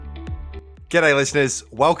G'day listeners,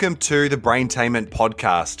 welcome to the Braintainment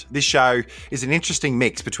podcast. This show is an interesting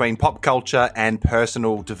mix between pop culture and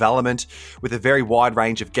personal development with a very wide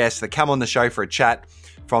range of guests that come on the show for a chat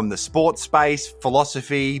from the sports space,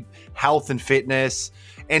 philosophy, health and fitness,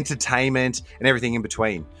 entertainment and everything in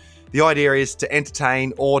between. The idea is to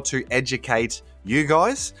entertain or to educate you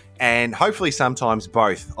guys and hopefully sometimes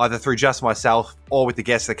both, either through just myself or with the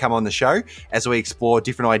guests that come on the show as we explore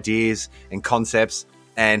different ideas and concepts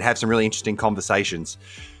and have some really interesting conversations.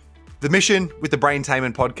 The mission with the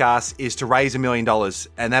Braintainment podcast is to raise $1 million,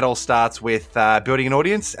 and that all starts with building an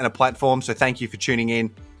audience and a platform, so thank you for tuning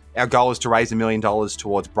in. Our goal is to raise $1 million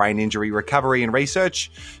towards brain injury recovery and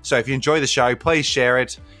research, so if you enjoy the show, please share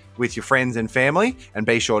it with your friends and family, and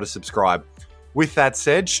be sure to subscribe. With that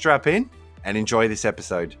said, strap in and enjoy this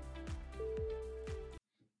episode.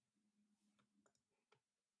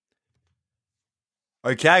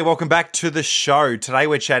 Okay, welcome back to the show. Today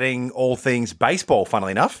we're chatting all things baseball, funnily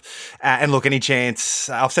enough. And look, any chance,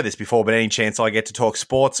 I've said this before, but any chance I get to talk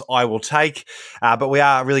sports, I will take. But we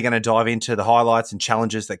are really going to dive into the highlights and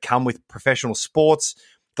challenges that come with professional sports,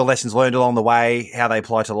 the lessons learned along the way, how they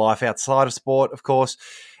apply to life outside of sport, of course.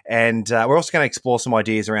 And we're also going to explore some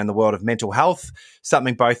ideas around the world of mental health,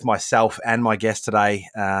 something both myself and my guest today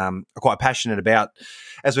are quite passionate about,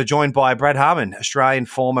 as we're joined by Brad Harmon, Australian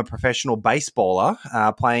former professional baseballer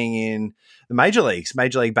playing in the Major Leagues,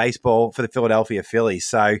 Major League Baseball for the Philadelphia Phillies.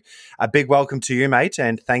 So a big welcome to you, mate,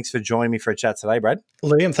 and thanks for joining me for a chat today, Brad.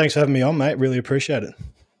 Liam, thanks for having me on, mate. Really appreciate it.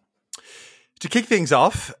 To kick things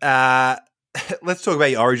off, let's talk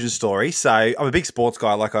about your origin story. So I'm a big sports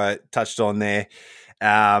guy, like I touched on there.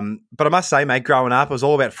 But I must say, mate, growing up, it was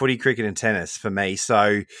all about footy, cricket and tennis for me.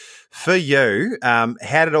 So for you, how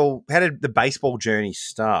did the baseball journey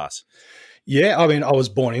start? Yeah, I mean, I was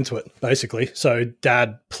born into it, basically. So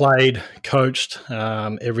dad played, coached,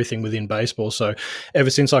 everything within baseball. So ever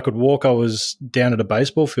since I could walk, I was down at a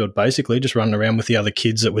baseball field, basically, just running around with the other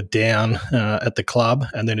kids that were down at the club.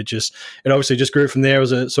 And then it obviously just grew from there. It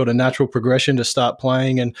was a sort of natural progression to start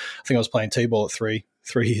playing. And I think I was playing T-ball at three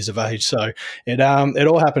years of age. So it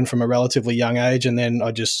all happened from a relatively young age. And then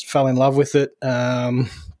I just fell in love with it.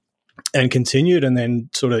 And continued, and then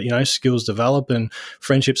sort of, skills develop and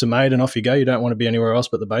friendships are made, and off you go. You don't want to be anywhere else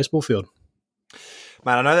but the baseball field.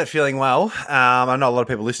 Mate, I know that feeling well. I know a lot of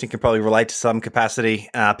people listening can probably relate to some capacity,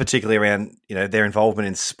 particularly around, their involvement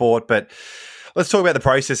in sport. But let's talk about the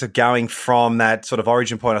process of going from that sort of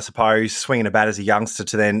origin point, I suppose, swinging a bat as a youngster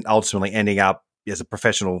to then ultimately ending up as a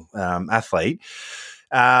professional athlete.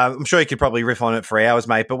 I'm sure you could probably riff on it for hours,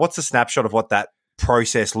 mate, but what's a snapshot of what that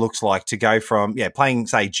process looks like to go from playing,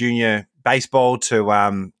 say, junior baseball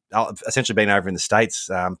to essentially being over in the States,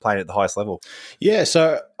 playing at the highest level? Yeah,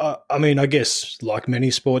 so I guess like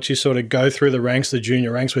many sports, you sort of go through the ranks, the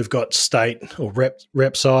junior ranks. We've got state or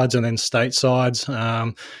rep sides and then state sides,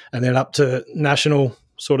 and then up to national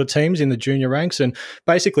sort of teams in the junior ranks. And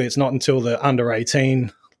basically it's not until the under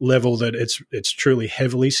 18 level that it's truly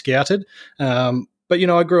heavily scouted. But,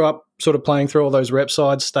 I grew up sort of playing through all those rep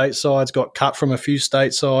sides, state sides, got cut from a few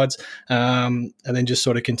state sides, and then just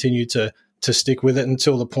sort of continued to stick with it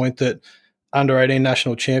until the point that under 18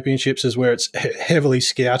 national championships is where it's heavily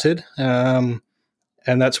scouted. And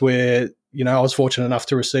that's where, I was fortunate enough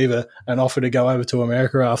to receive an offer to go over to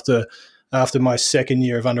America after my second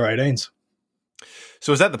year of under 18s.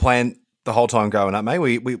 So was that the plan the whole time growing up, mate?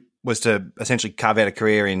 We was to essentially carve out a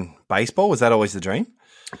career in baseball? Was that always the dream?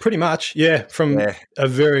 Pretty much, yeah. From a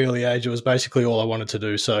very early age, it was basically all I wanted to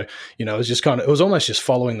do. So, it was just it was almost just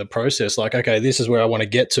following the process. Like, okay, this is where I want to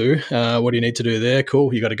get to. What do you need to do there?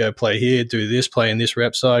 Cool. You got to go play here, do this, play in this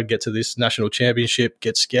rep side, get to this national championship,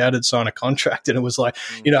 get scouted, sign a contract. And it was like,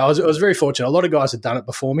 I was very fortunate. A lot of guys had done it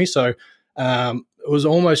before me. So, it was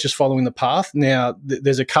almost just following the path. Now,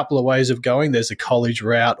 there's a couple of ways of going. There's a college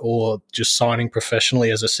route or just signing professionally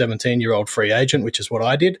as a 17-year-old free agent, which is what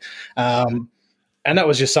I did. And that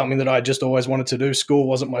was just something that I just always wanted to do. School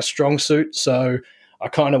wasn't my strong suit, so I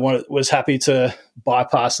kind of was happy to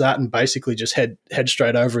bypass that and basically just head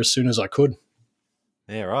straight over as soon as I could.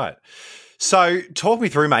 Yeah, right. So talk me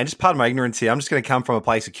through, mate. Just pardon my ignorance here. I'm just going to come from a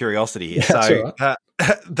place of curiosity here. Yeah,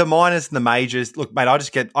 so the minors and the majors, look, mate,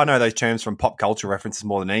 I know those terms from pop culture references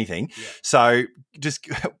more than anything. Yeah. So just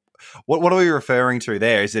what are we referring to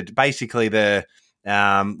there? Is it basically the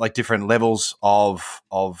like different levels of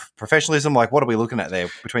professionalism? Like, what are we looking at there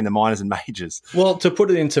between the minors and majors? Well, to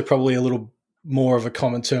put it into probably a little more of a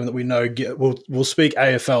common term that we know, we'll speak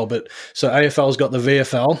AFL, but so AFL's got the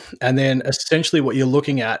VFL, and then essentially what you're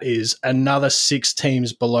looking at is another 6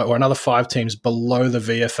 teams below, or another 5 teams below the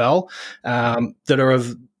VFL, that are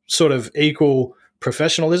of sort of equal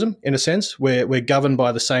professionalism in a sense. We're governed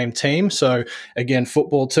by the same team. So again,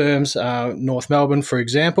 football terms, North Melbourne, for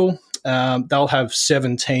example, they'll have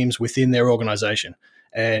 7 teams within their organisation,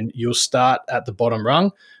 and you'll start at the bottom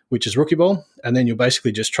rung, which is rookie ball, and then you'll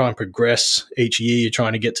basically just try and progress each year. You're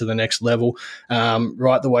trying to get to the next level,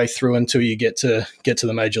 right the way through until you get to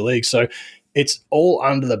the major league. So it's all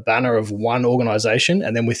under the banner of one organisation,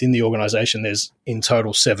 and then within the organisation, there's in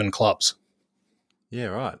total 7 clubs. Yeah,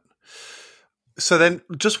 right. So then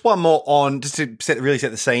just one more on, just to really set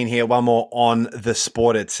the scene here, one more on the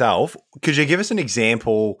sport itself. Could you give us an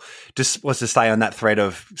example, just let's just stay on that thread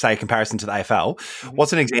of, say, a comparison to the AFL. Mm-hmm.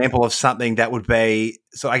 What's an example of something that would be,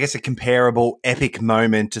 so I guess, a comparable epic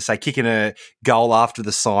moment to, say, kicking a goal after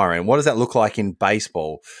the siren? What does that look like in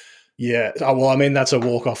baseball? Yeah, well, I mean, that's a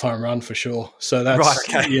walk-off home run for sure. So that's,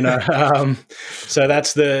 right, okay. So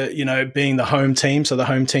that's being the home team. So the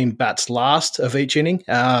home team bats last of each inning.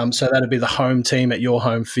 So that'd be the home team at your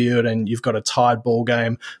home field, and you've got a tied ball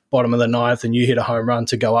game, bottom of the 9th, and you hit a home run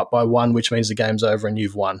to go up by 1, which means the game's over and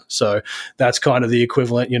you've won. So that's kind of the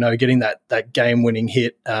equivalent, getting that game-winning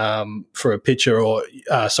hit for a pitcher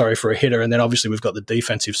for a hitter. And then obviously we've got the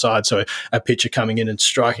defensive side. So a pitcher coming in and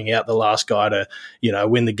striking out the last guy to,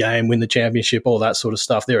 win the game, win the championship, all that sort of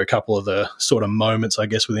stuff. There are a couple of the sort of moments, I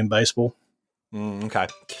guess, within baseball. Okay.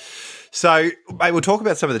 So, mate, we'll talk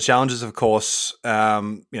about some of the challenges, of course,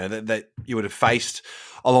 that you would have faced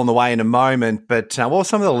along the way in a moment. But what were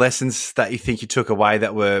some of the lessons that you think you took away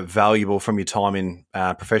that were valuable from your time in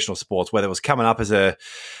professional sports, whether it was coming up as a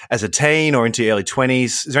teen or into your early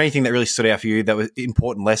 20s? Is there anything that really stood out for you that were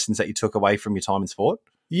important lessons that you took away from your time in sport?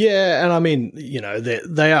 Yeah, and I mean,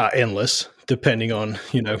 they are endless depending on,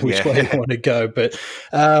 which way you want to go. But,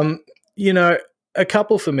 a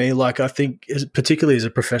couple for me, like I think, particularly as a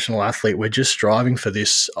professional athlete, we're just striving for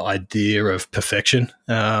this idea of perfection.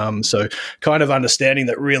 So kind of understanding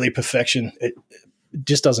that really perfection, it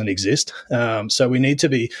just doesn't exist. So we need to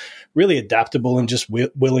be really adaptable and just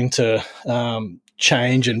willing to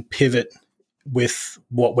change and pivot with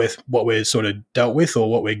what we're sort of dealt with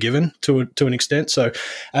or what we're given to an extent. So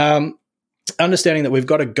understanding that we've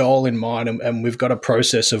got a goal in mind and we've got a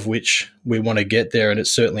process of which we want to get there, and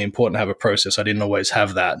it's certainly important to have a process. I didn't always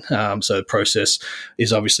have that. So the process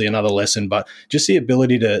is obviously another lesson, but just the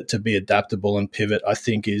ability to be adaptable and pivot, I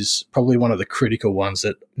think, is probably one of the critical ones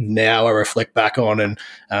that now I reflect back on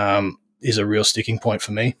and is a real sticking point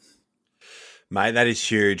for me. Mate, that is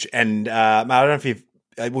huge. And mate, I don't know if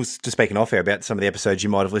I was just speaking off here about some of the episodes you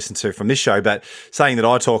might have listened to from this show, but something that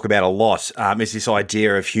I talk about a lot is this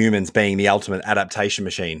idea of humans being the ultimate adaptation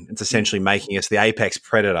machine. It's essentially making us the apex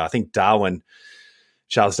predator. I think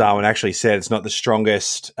Charles Darwin actually said it's not the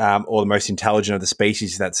strongest or the most intelligent of the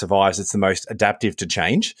species that survives. It's the most adaptive to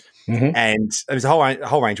change. Mm-hmm. And there's a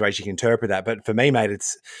whole range of ways you can interpret that. But for me, mate,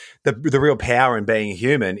 it's the real power in being a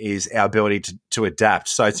human is our ability to adapt.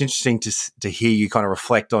 So it's interesting to hear you kind of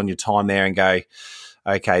reflect on your time there and go,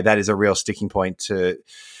 okay, that is a real sticking point to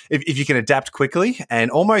if you can adapt quickly and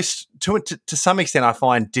almost to some extent, I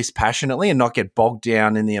find dispassionately and not get bogged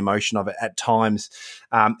down in the emotion of it at times,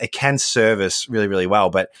 it can serve us really, really well.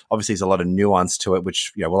 But obviously there's a lot of nuance to it,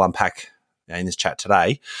 which we'll unpack in this chat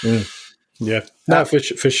today. Yeah, no, for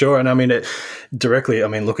sure. And I mean,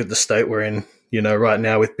 look at the state we're in, right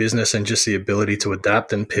now with business and just the ability to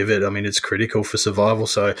adapt and pivot. I mean, it's critical for survival.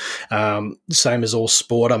 So same as all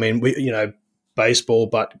sport. I mean, baseball,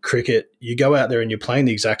 but cricket, you go out there and you're playing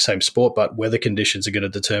the exact same sport, but weather conditions are going to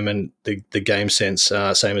determine the game sense,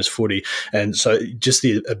 same as footy. And so just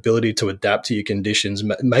the ability to adapt to your conditions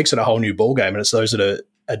makes it a whole new ball game. And it's those that are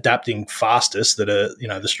adapting fastest that are,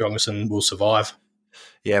 the strongest and will survive.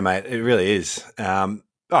 Yeah, mate, it really is.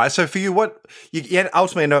 All right, so for you, what you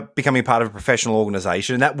ultimately end up becoming part of a professional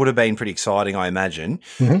organisation, and that would have been pretty exciting, I imagine.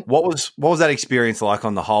 Mm-hmm. What was that experience like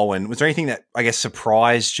on the whole, and was there anything that I guess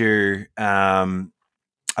surprised you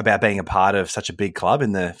about being a part of such a big club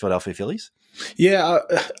in the Philadelphia Phillies? Yeah,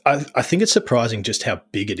 I think it's surprising just how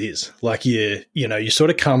big it is. Like you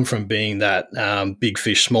sort of come from being that big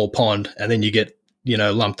fish, small pond, and then you get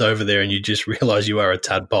lumped over there, and you just realise you are a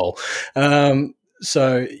tadpole.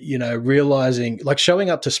 So, realizing, like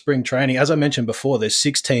showing up to spring training, as I mentioned before, there's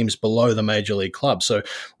 6 teams below the major league club. So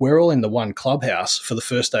we're all in the one clubhouse for the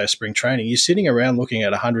first day of spring training. You're sitting around looking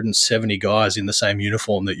at 170 guys in the same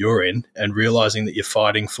uniform that you're in and realizing that you're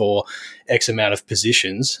fighting for X amount of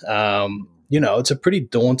positions. It's a pretty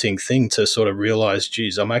daunting thing to sort of realize,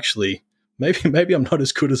 geez, I'm actually maybe I'm not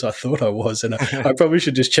as good as I thought I was, and I probably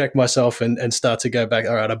should just check myself and start to go back.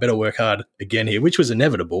 All right, I better work hard again here, which was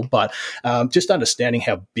inevitable. But just understanding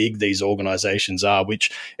how big these organisations are,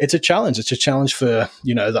 which it's a challenge. It's a challenge for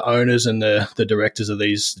the owners and the directors of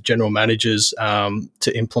these general managers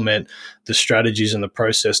to implement the strategies and the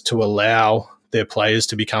process to allow their players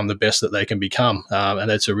to become the best that they can become. And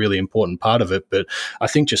that's a really important part of it. But I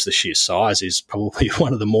think just the sheer size is probably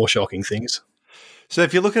one of the more shocking things. So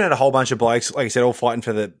if you're looking at a whole bunch of blokes, like I said, all fighting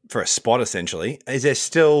for a spot, essentially, is there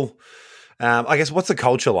still, I guess, what's the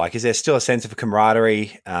culture like? Is there still a sense of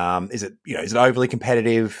camaraderie? Is it overly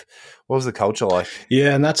competitive? What was the culture like?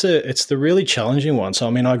 Yeah, and it's the really challenging one. So,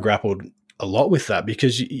 I mean, I grappled a lot with that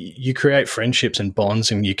because you create friendships and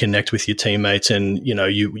bonds and you connect with your teammates and,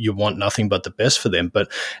 you want nothing but the best for them. But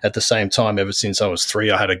at the same time, ever since I was 3,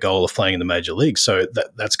 I had a goal of playing in the major league. So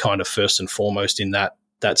that's kind of first and foremost in that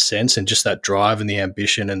sense, and just that drive and the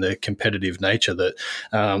ambition and the competitive nature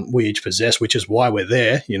that we each possess, which is why we're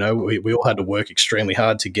there. We all had to work extremely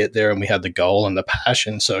hard to get there, and we had the goal and the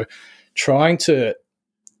passion. So trying to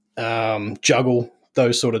juggle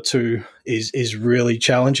those sort of two is really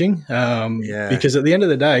challenging because at the end of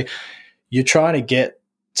the day, you're trying to get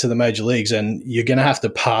to the major leagues and you're going to have to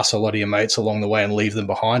pass a lot of your mates along the way and leave them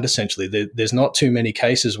behind, essentially. There's not too many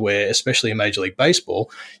cases where, especially in Major League Baseball,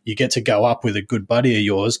 you get to go up with a good buddy of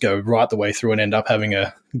yours, go right the way through and end up having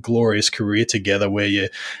a glorious career together where you're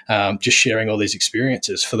just sharing all these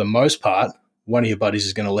experiences. For the most part, one of your buddies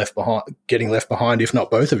is getting left behind, if not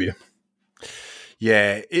both of you.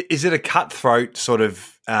 Yeah. Is it a cutthroat sort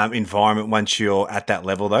of environment once you're at that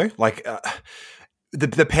level, though? Like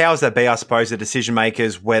the powers that be, I suppose, the decision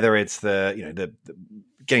makers, whether it's the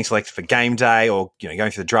getting selected for game day or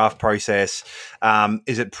going through the draft process,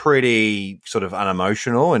 is it pretty sort of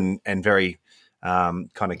unemotional and very kind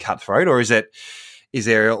of cutthroat, or is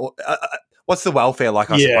there what's the welfare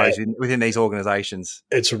like? I suppose within these organisations,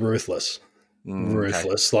 it's ruthless.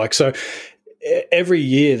 Ruthless. Okay. Like so. Every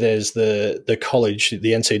year there's the college,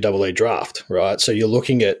 the NCAA draft, right? So you're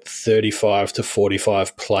looking at 35 to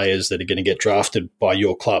 45 players that are going to get drafted by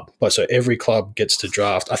your club. So every club gets to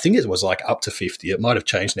draft. I think it was like up to 50. It might have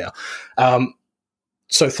changed now.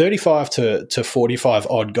 So 35 to 45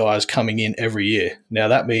 odd guys coming in every year. Now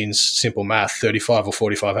that means simple math, 35 or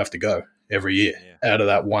 45 have to go every year out of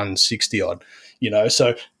that 160 odd,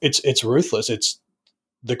 so it's ruthless. It's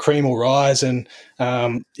the cream will rise, and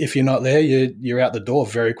if you're not there, you're out the door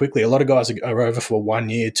very quickly. A lot of guys are over for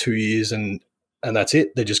 1 year, 2 years, and that's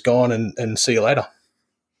it. They're just gone and see you later.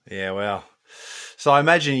 Yeah, wow. So I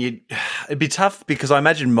imagine it'd be tough because I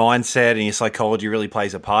imagine mindset and your psychology really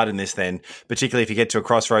plays a part in this then, particularly if you get to a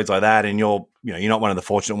crossroads like that and you're not one of the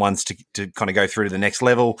fortunate ones to kind of go through to the next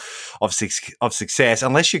level of success.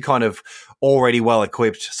 Unless you're kind of already well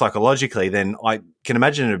equipped psychologically, then I can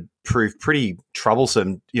imagine it would prove pretty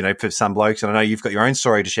troublesome, for some blokes. And I know you've got your own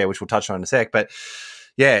story to share, which we'll touch on in a sec, but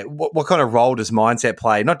yeah, what kind of role does mindset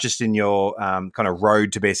play, not just in your kind of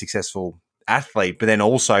road to be a successful athlete, but then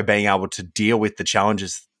also being able to deal with the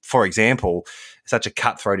challenges, for example, such a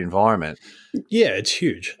cutthroat environment? Yeah, it's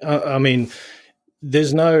huge. I mean,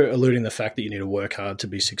 there's no eluding the fact that you need to work hard to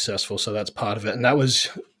be successful. So that's part of it. And that was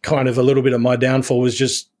kind of a little bit of my downfall, was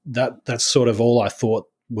just that's sort of all I thought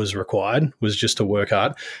was required, was just to work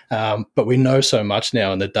hard. But we know so much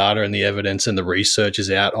now, and the data and the evidence and the research is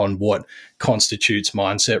out on what constitutes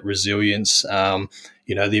mindset, resilience,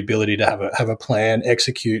 the ability to have a plan,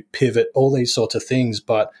 execute, pivot, all these sorts of things.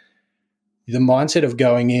 But the mindset of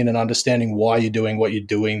going in and understanding why you're doing what you're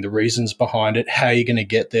doing, the reasons behind it, how you're going to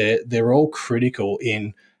get there, they're all critical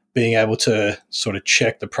in being able to sort of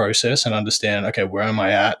check the process and understand, okay, where am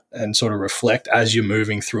I at, and sort of reflect as you're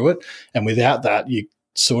moving through it. And without that, you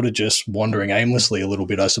sort of just wandering aimlessly a little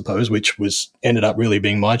bit, I suppose, which ended up really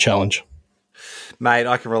being my challenge. Mate,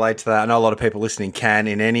 I can relate to that. I know a lot of people listening can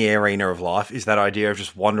in any arena of life, is that idea of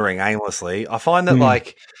just wandering aimlessly. I find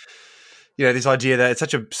that this idea that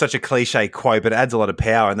it's such a cliche quote, but it adds a lot of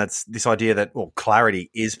power. And that's this idea that,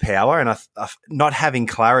 clarity is power. And not having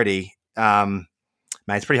clarity, mate,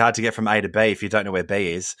 it's pretty hard to get from A to B if you don't know where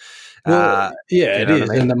B is. Well, it is.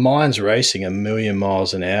 I mean? And the mind's racing 1,000,000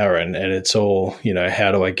 miles an hour, and it's all,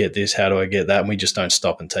 how do I get this? How do I get that? And we just don't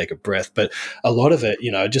stop and take a breath. But a lot of it,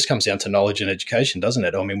 it just comes down to knowledge and education, doesn't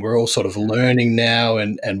it? I mean, we're all sort of learning now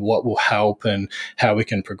and what will help and how we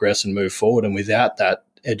can progress and move forward. And without that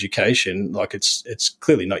education, like it's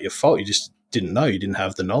clearly not your fault. You just didn't know. You didn't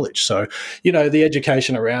have the knowledge. So, the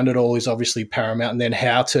education around it all is obviously paramount. And then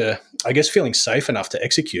how to, I guess, feeling safe enough to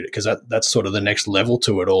execute it, because that's sort of the next level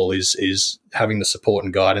to it all is having the support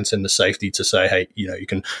and guidance and the safety to say, hey,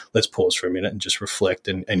 let's pause for a minute and just reflect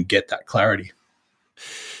and get that clarity.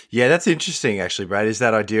 Yeah, that's interesting, actually, Brad, is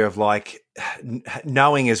that idea of like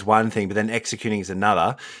knowing is one thing, but then executing is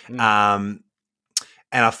another.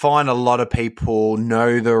 And I find a lot of people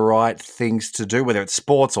know the right things to do, whether it's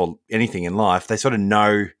sports or anything in life. They sort of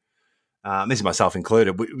know, this is myself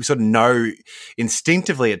included, we sort of know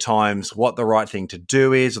instinctively at times what the right thing to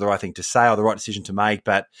do is, or the right thing to say, or the right decision to make,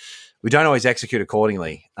 but we don't always execute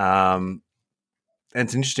accordingly. And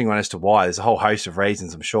it's an interesting one as to why. There's a whole host of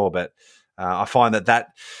reasons, I'm sure, but I find that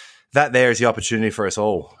there is the opportunity for us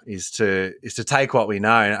all is to take what we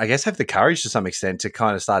know and I guess have the courage to some extent to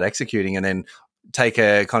kind of start executing, and then take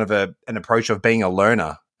a kind of an approach of being a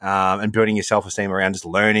learner and building your self-esteem around just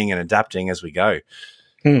learning and adapting as we go.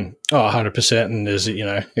 Oh, 100%. And there's,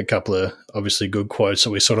 a couple of obviously good quotes that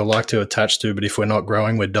we sort of like to attach to, but if we're not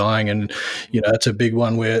growing, we're dying. And, it's a big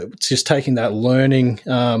one where it's just taking that learning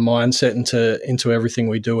mindset into everything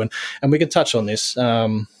we do. And we can touch on this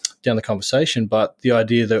down the conversation, but the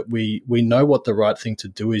idea that we know what the right thing to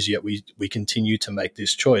do is, yet we continue to make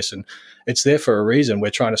this choice. And it's there for a reason.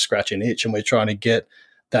 We're trying to scratch an itch, and we're trying to get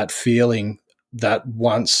that feeling that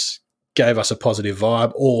once gave us a positive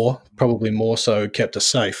vibe, or probably more so kept us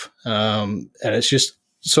safe. And it's just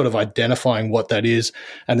sort of identifying what that is,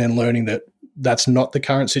 and then learning that that's not the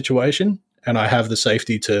current situation, and I have the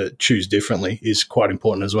safety to choose differently is quite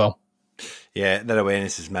important as well. Yeah, that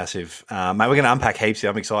awareness is massive. Mate, we're going to unpack heaps here.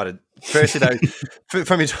 I'm excited. Firstly, though,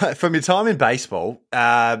 from your time in baseball,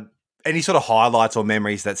 any sort of highlights or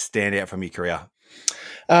memories that stand out from your career?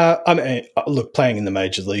 Look, playing in the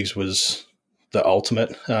major leagues was the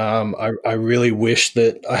ultimate. I really wish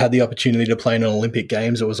that I had the opportunity to play in an Olympic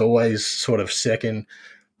Games. It was always sort of second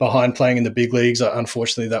behind playing in the big leagues.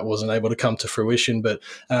 Unfortunately, that wasn't able to come to fruition. But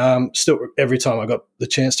still, every time I got the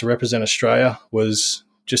chance to represent Australia was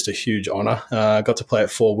just a huge honour. I got to play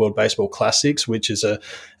at 4 World Baseball Classics, which is a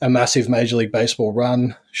massive Major League Baseball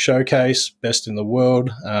run showcase, best in the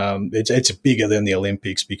world. It's bigger than the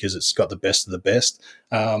Olympics because it's got the best of the best.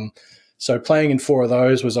 So playing in 4 of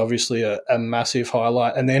those was obviously a massive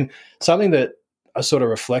highlight. And then something that I sort of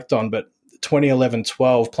reflect on, but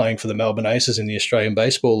 2011-12 playing for the Melbourne Aces in the Australian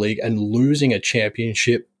Baseball League and losing a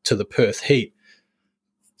championship to the Perth Heat.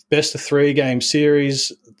 Best of 3 game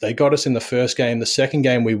series. They got us in the first game. The second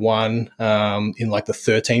game we won in like the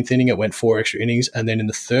 13th inning. It went 4 extra innings. And then in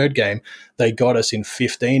the third game, they got us in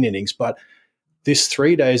 15 innings. But this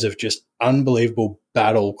 3 days of just unbelievable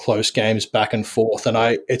battle, close games back and forth. And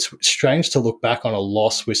it's strange to look back on a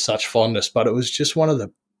loss with such fondness, but it was just one of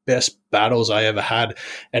the best battles I ever had.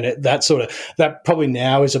 And that probably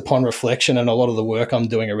now is upon reflection and a lot of the work I'm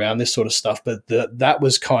doing around this sort of stuff. But that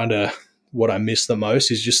was kind of what I miss the most,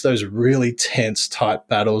 is just those really tense, tight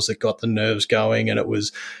battles that got the nerves going, and it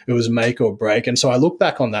was make or break. And so I look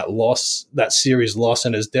back on that loss, that series loss,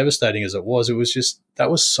 and as devastating as it was just, that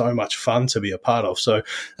was so much fun to be a part of. So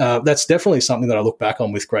that's definitely something that I look back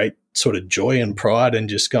on with great sort of joy and pride, and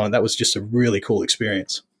just going, that was just a really cool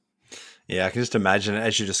experience. Yeah, I can just imagine it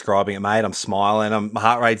as you're describing it, mate. I'm smiling. My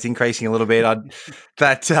heart rate's increasing a little bit.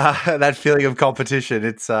 That feeling of competition,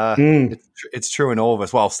 it's true in all of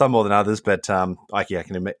us. Well, some more than others, but I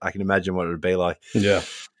can imagine what it would be like. Yeah.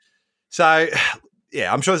 So,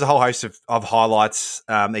 yeah, I'm sure there's a whole host of highlights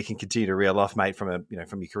that you can continue to reel off, mate, from your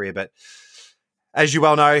career. But as you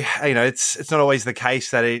well know, it's not always the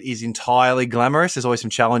case that it is entirely glamorous. There's always some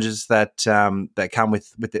challenges that come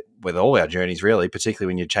with all our journeys, really,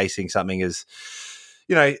 particularly when you're chasing something as,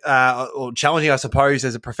 or challenging, I suppose,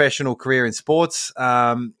 as a professional career in sports.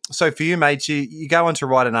 So for you, mate, you go on to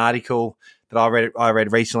write an article that I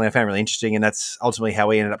read recently. I found really interesting, and that's ultimately how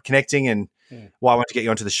we ended up connecting. And why I wanted to get you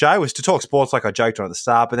onto the show was to talk sports, like I joked on at the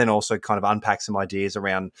start, but then also kind of unpack some ideas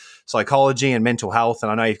around psychology and mental health.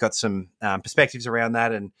 And I know you've got some perspectives around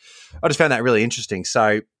that, and I just found that really interesting.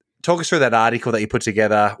 So talk us through that article that you put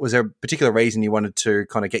together. Was there a particular reason you wanted to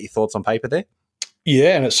kind of get your thoughts on paper there?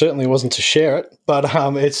 Yeah, and it certainly wasn't to share it, but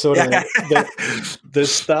it's sort of the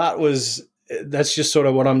start was, that's just sort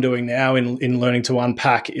of what I'm doing now in learning to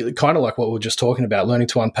unpack, kind of like what we were just talking about, learning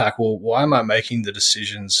to unpack, well, why am I making the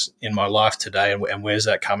decisions in my life today, and where's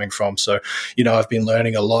that coming from? So, I've been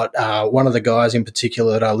learning a lot. One of the guys in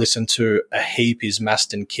particular that I listen to a heap is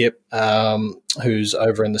Mastin Kipp, who's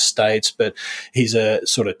over in the States, but he's a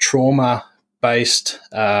sort of trauma-based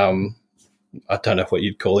I don't know what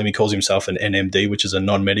you'd call him. He calls himself an NMD, which is a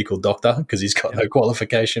non-medical doctor, because he's got no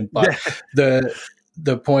qualification. But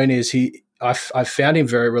the point is, I found him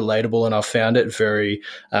very relatable, and I found it very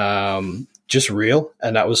just real,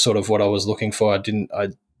 and that was sort of what I was looking for.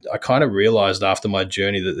 I kind of realized after my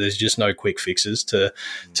journey that there's just no quick fixes to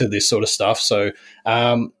this sort of stuff. So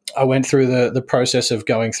I went through the process of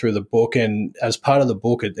going through the book, and as part of the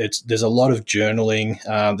book, there's a lot of journaling.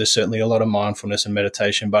 There's certainly a lot of mindfulness and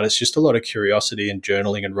meditation, but it's just a lot of curiosity and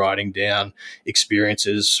journaling and writing down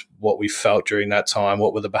experiences, what we felt during that time,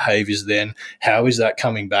 what were the behaviors then, how is that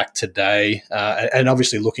coming back today, and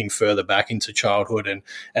obviously looking further back into childhood and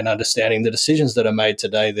understanding the decisions that are made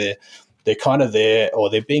today. They're kind of there,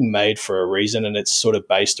 or they're being made for a reason, and it's sort of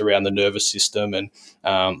based around the nervous system and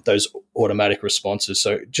those automatic responses.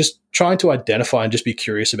 So just trying to identify and just be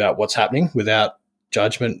curious about what's happening without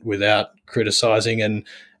judgment, without criticizing, and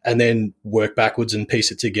then work backwards and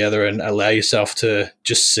piece it together and allow yourself to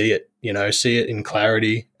just see it in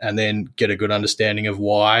clarity, and then get a good understanding of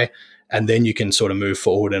why. And then you can sort of move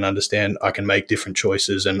forward and understand, I can make different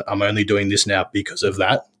choices, and I'm only doing this now because of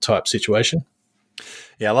that type situation.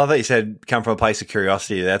 Yeah, I love that you said come from a place of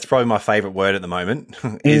curiosity. That's probably my favorite word at the moment.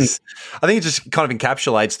 I think it just kind of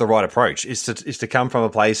encapsulates the right approach. Is to come from a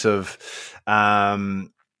place of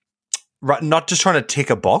not just trying to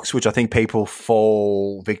tick a box, which I think people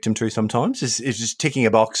fall victim to sometimes. Is just ticking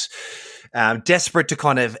a box, desperate to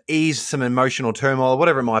kind of ease some emotional turmoil or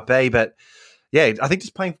whatever it might be. But yeah, I think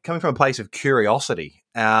just coming from a place of curiosity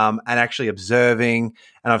and actually observing,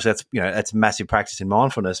 and obviously that's massive practice in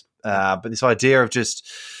mindfulness. But this idea of just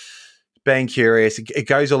being curious, it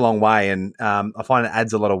goes a long way, and I find it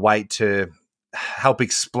adds a lot of weight to help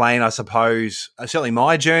explain, I suppose, certainly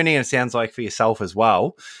my journey, and it sounds like for yourself as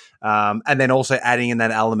well. And then also adding in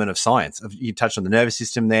that element of science. You touched on the nervous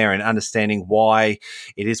system there and understanding why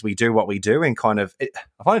it is we do what we do, and I find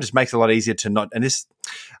it just makes it a lot easier to not. And this,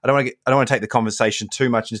 I don't want to take the conversation too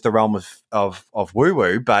much into the realm of woo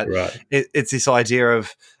woo, but right. It's this idea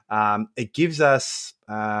of it gives us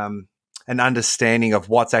an understanding of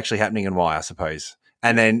what's actually happening and why, I suppose.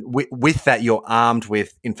 And then with that, you're armed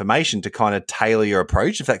with information to kind of tailor your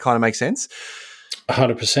approach, if that kind of makes sense.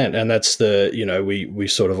 100%. And that's we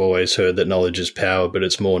sort of always heard that knowledge is power, but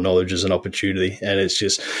it's more knowledge is an opportunity. And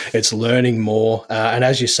it's learning more. And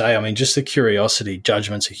as you say, I mean, just the curiosity,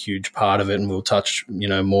 judgment's a huge part of it. And we'll touch,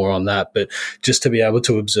 more on that, but just to be able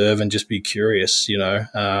to observe and just be curious,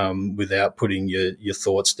 without putting your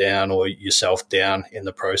thoughts down or yourself down in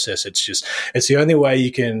the process. It's the only way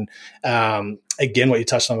you can, again, what you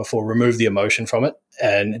touched on before, remove the emotion from it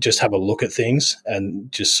and just have a look at things and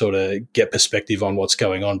just sort of get perspective on what's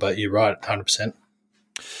going on. But you're right, 100%.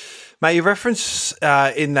 Mate, you reference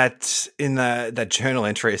in that journal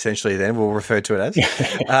entry, essentially, then we'll refer to it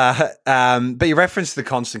as. But you reference the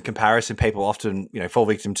constant comparison people often, fall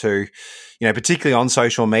victim to, particularly on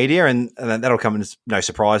social media, and that'll come as no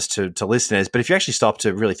surprise to listeners. But if you actually stop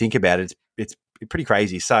to really think about it, it's pretty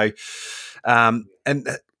crazy. So,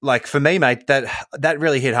 like for me, mate, that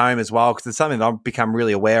really hit home as well, because it's something that I've become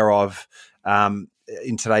really aware of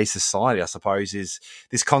in today's society, I suppose, is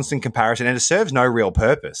this constant comparison, and it serves no real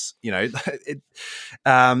purpose. Do you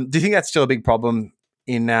think that's still a big problem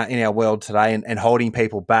in our world today, and holding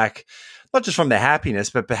people back, not just from their happiness,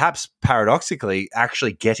 but perhaps paradoxically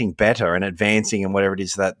actually getting better and advancing in whatever it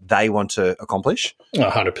is that they want to accomplish?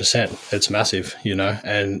 100%. It's massive,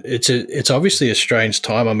 and it's obviously a strange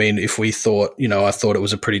time. I mean, if we thought, I thought it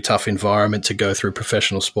was a pretty tough environment to go through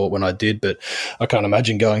professional sport when I did, but I can't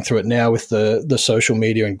imagine going through it now with the social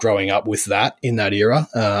media and growing up with that in that era,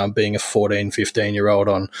 being a 14, 15-year-old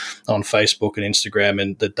on Facebook and Instagram,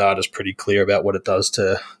 and the data's pretty clear about what it does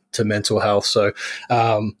to mental health. So,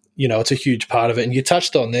 it's a huge part of it. And you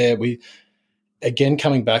touched on there, again,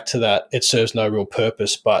 coming back to that, it serves no real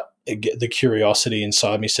purpose, but the curiosity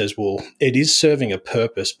inside me says, well, it is serving a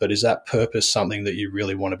purpose, but is that purpose something that you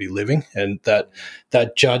really want to be living? And that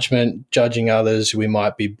judgment, judging others, we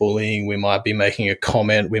might be bullying, we might be making a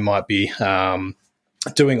comment, we might be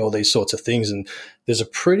doing all these sorts of things. And there's a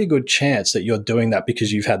pretty good chance that you're doing that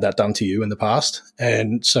because you've had that done to you in the past.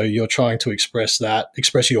 And so you're trying to express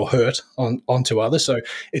your hurt onto others. So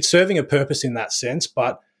it's serving a purpose in that sense.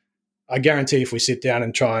 But I guarantee if we sit down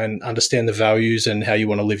and try and understand the values and how you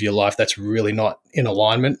want to live your life, that's really not in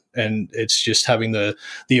alignment. And it's just having the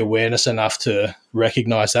awareness enough to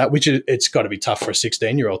recognize that, which it's got to be tough for a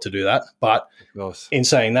 16-year-old to do that. But in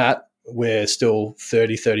saying that, we're still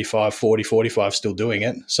 30, 35, 40, 45 still doing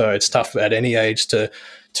it. So it's tough at any age to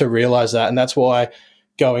realize that. And that's why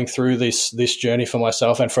going through this journey for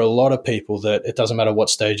myself and for a lot of people, that it doesn't matter what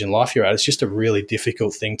stage in life you're at, it's just a really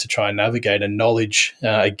difficult thing to try and navigate. And knowledge,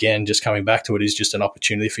 again, just coming back to it, is just an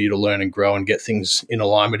opportunity for you to learn and grow and get things in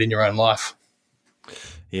alignment in your own life.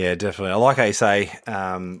 Yeah, definitely. I like how you say,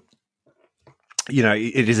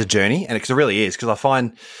 it is a journey, and it really is, because I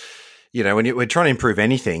find, when we're trying to improve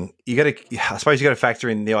anything, I suppose you got to factor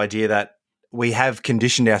in the idea that we have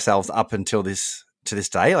conditioned ourselves up until to this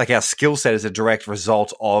day. Like, our skill set is a direct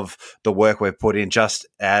result of the work we've put in, just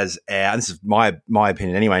as and this is my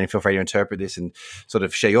opinion anyway, and feel free to interpret this and sort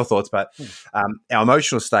of share your thoughts, but our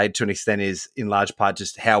emotional state to an extent is in large part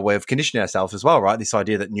just how we've conditioned ourselves as well, right? This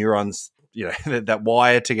idea that neurons, that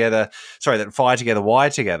fire together, wire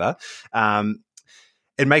together.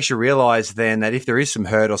 It makes you realize then that if there is some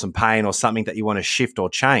hurt or some pain or something that you want to shift or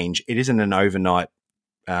change, it isn't an overnight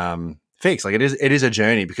fix. Like, it is a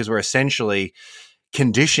journey, because we're essentially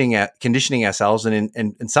conditioning ourselves,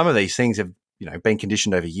 and some of these things have been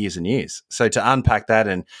conditioned over years and years. So to unpack that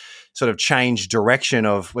and sort of change direction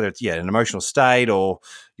of whether it's an emotional state or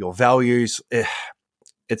your values,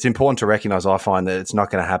 it's important to recognize, I find, that it's not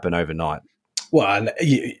going to happen overnight. Well,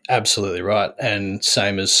 you're absolutely right. And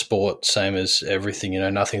same as sport, same as everything,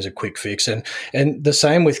 nothing's a quick fix. And the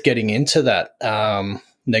same with getting into that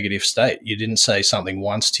negative state. You didn't say something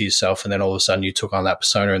once to yourself, and then all of a sudden you took on that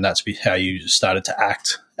persona, and that's how you started to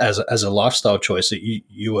act as a lifestyle choice, that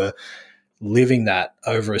you were living that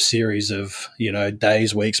over a series of,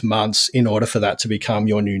 days, weeks, months, in order for that to become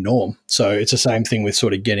your new norm. So it's the same thing with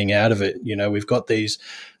sort of getting out of it. We've got these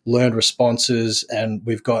learned responses, and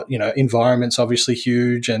we've got, environment's obviously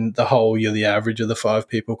huge, and the whole, you're the average of the 5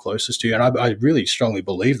 people closest to you. And I really strongly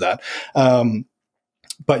believe that.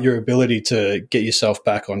 But your ability to get yourself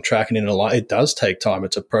back on track and in a line, it does take time.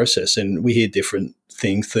 It's a process, and we hear different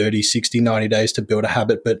thing, 30, 60, 90 days to build a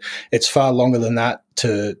habit, but it's far longer than that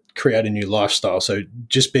to create a new lifestyle. So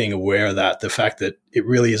just being aware of that, the fact that it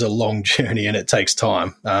really is a long journey and it takes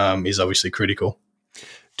time, is obviously critical.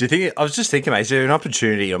 Do you think, I was just thinking, mate, is there an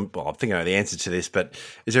opportunity, I'm thinking I know the answer to this, but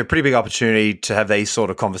is there a pretty big opportunity to have these sort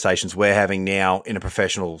of conversations we're having now in a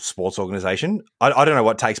professional sports organisation? I don't know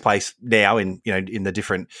what takes place now in the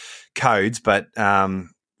different codes, but I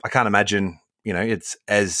can't imagine, it's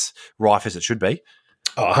as rife as it should be.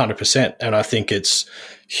 Oh, 100%. And I think it's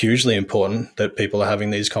hugely important that people are having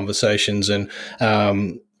these conversations and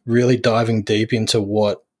really diving deep into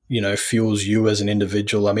what, fuels you as an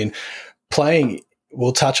individual. I mean,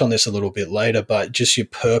 we'll touch on this a little bit later, but just your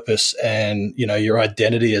purpose and, your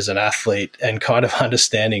identity as an athlete, and kind of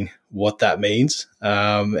understanding what that means,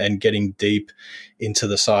 and getting deep into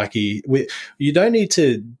the psyche. You don't need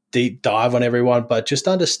to deep dive on everyone, but just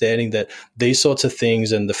understanding that these sorts of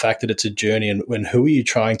things, and the fact that it's a journey, and who are you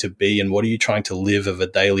trying to be and what are you trying to live of a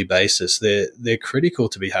daily basis, they're critical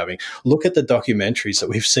to be having. Look at the documentaries that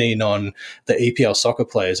we've seen on the EPL soccer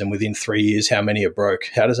players, and within 3 years, how many are broke?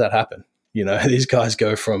 How does that happen? These guys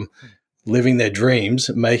go from living their dreams,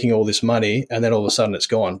 making all this money, and then all of a sudden it's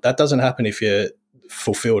gone. That doesn't happen if you're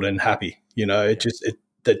fulfilled and happy.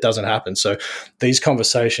 It doesn't happen. So these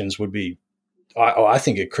conversations would be, I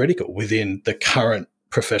think, are critical within the current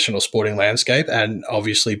professional sporting landscape, and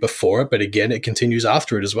obviously before it. But again, it continues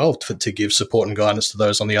after it as well, to give support and guidance to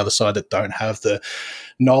those on the other side that don't have the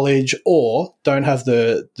knowledge or don't have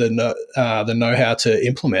the know-how to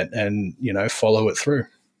implement and follow it through.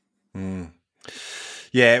 Mm.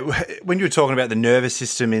 Yeah, when you were talking about the nervous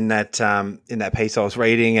system in that piece I was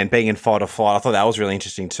reading, and being in fight or flight, I thought that was really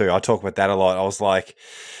interesting too. I talk about that a lot. I was like,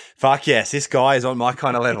 fuck yes, this guy is on my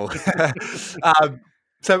kind of level.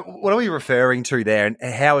 So what are we referring to there, and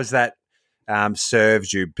how has that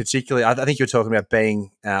served you? Particularly, I think you're talking about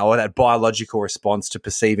being or that biological response to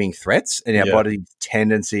perceiving threats, and our body's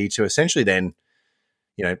tendency to essentially then,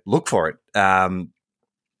 look for it.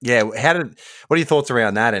 What are your thoughts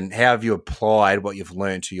around that, and how have you applied what you've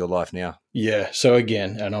learned to your life now? Yeah. So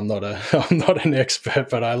again, and I'm not an expert,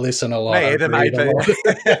 but I listen a lot. It's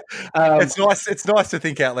nice to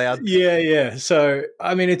think out loud. Yeah. So,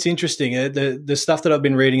 I mean, it's interesting. The stuff that I've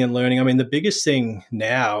been reading and learning, I mean, the biggest thing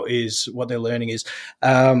now is what they're learning is,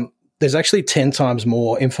 there's actually 10 times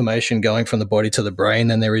more information going from the body to the brain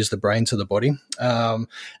than there is the brain to the body. And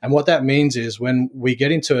what that means is when we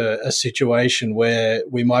get into a situation where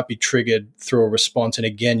we might be triggered through a response, and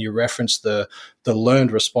again, you referenced the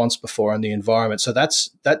learned response before in the environment. So that's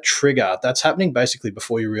that trigger. That's happening basically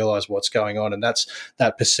before you realize what's going on. And that's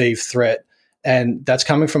that perceived threat. And that's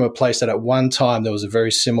coming from a place that at one time there was a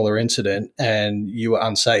very similar incident and you were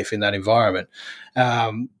unsafe in that environment.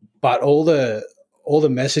 But all the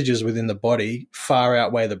messages within the body far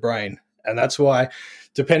outweigh the brain. And that's why,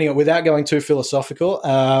 without going too philosophical,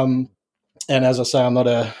 and as I say, I'm not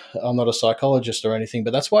a psychologist or anything,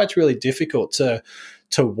 but that's why it's really difficult to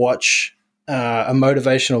watch a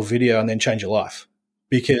motivational video and then change your life,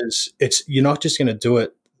 because you're not just going to do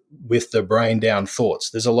it with the brain down thoughts.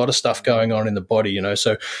 There's a lot of stuff going on in the body,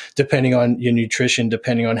 so depending on your nutrition,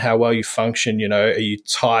 depending on how well you function, are you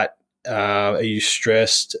tight? Are you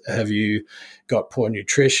stressed? Have you got poor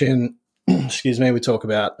nutrition? Excuse me. We talk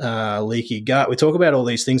about leaky gut. We talk about all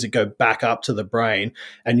these things that go back up to the brain,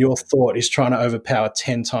 and your thought is trying to overpower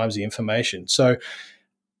 10 times the information. So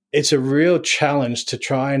it's a real challenge to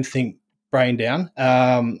try and think brain down.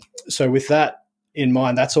 So with that in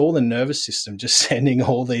mind, that's all the nervous system just sending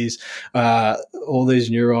all these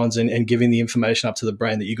neurons and giving the information up to the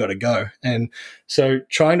brain that you got to go. And so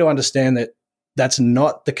trying to understand that that's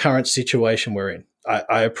not the current situation we're in.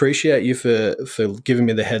 I appreciate you for giving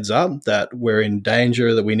me the heads up that we're in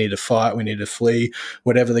danger, that we need to fight, we need to flee,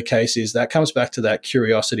 whatever the case is. That comes back to that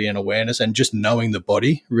curiosity and awareness and just knowing the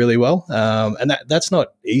body really well. And that's not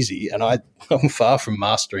easy. And I'm far from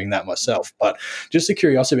mastering that myself. But just the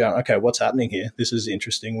curiosity about, okay, what's happening here? This is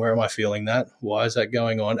interesting. Where am I feeling that? Why is that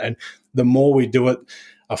going on? And the more we do it,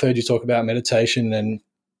 I've heard you talk about meditation, and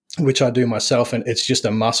which I do myself, and it's just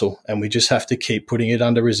a muscle, and we just have to keep putting it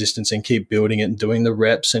under resistance and keep building it and doing the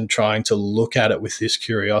reps and trying to look at it with this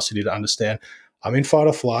curiosity to understand, I'm in fight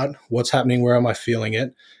or flight, what's happening, where am I feeling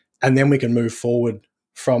it? And then we can move forward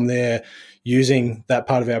from there using that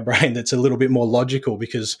part of our brain that's a little bit more logical,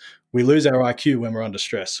 because we lose our IQ when we're under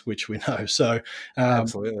stress, which we know. So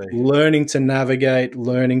absolutely, learning to navigate,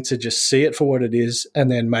 learning to just see it for what it is,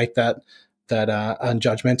 and then make that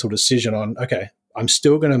unjudgmental decision on, okay, I'm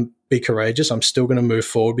still going to be courageous. I'm still going to move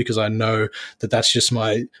forward because I know that that's just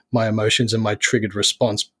my emotions and my triggered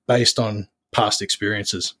response based on past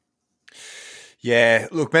experiences. Yeah,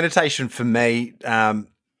 look, meditation for me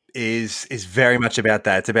is very much about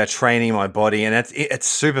that. It's about training my body, and it's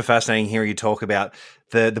super fascinating hearing you talk about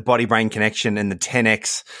the body brain connection and the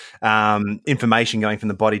 10x information going from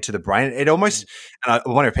the body to the brain. It almost, and I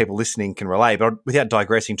wonder if people listening can relate, but without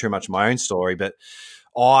digressing too much my own story, but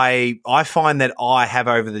I find that I have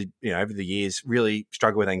over the years really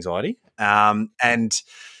struggled with anxiety, and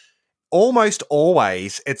almost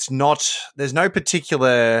always there's no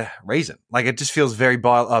particular reason. Like, it just feels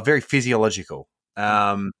very physiological,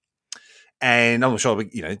 and I'm sure we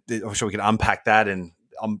can unpack that and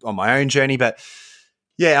on my own journey, but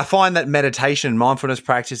yeah, I find that meditation and mindfulness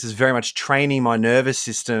practice is very much training my nervous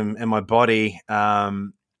system and my body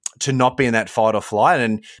to not be in that fight or flight,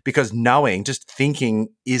 and because just thinking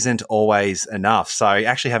isn't always enough. So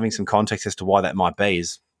actually having some context as to why that might be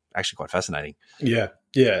is actually quite fascinating. Yeah,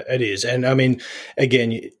 it is. And I mean,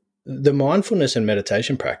 again, the mindfulness and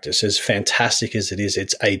meditation practice, as fantastic as it is,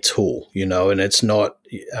 it's a tool, and it's not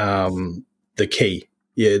the key.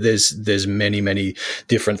 Yeah, there's many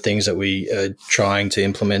different things that we are trying to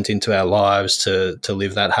implement into our lives to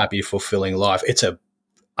live that happy, fulfilling life. It's a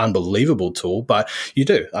unbelievable tool, but you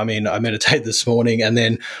do. I mean, I meditated this morning, and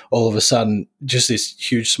then all of a sudden, just this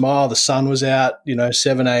huge smile. The sun was out,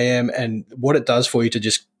 7 a.m. And what it does for you to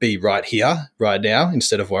just be right here, right now,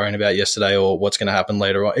 instead of worrying about yesterday or what's going to happen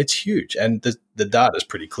later on, it's huge. And the data is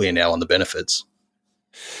pretty clear now on the benefits.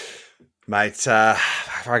 Mate, I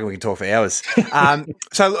reckon we can talk for hours.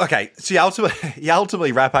 So you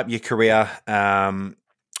ultimately wrap up your career,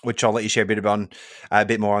 which I'll let you share a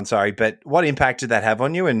bit more on. Sorry, but what impact did that have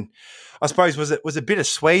on you? And I suppose was it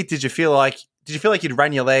bittersweet? Did you feel like you'd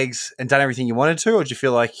run your legs and done everything you wanted to, or did you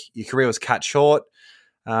feel like your career was cut short?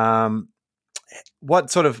 What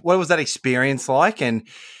was that experience like, and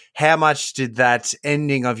how much did that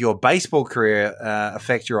ending of your baseball career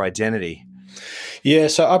affect your identity? Yeah,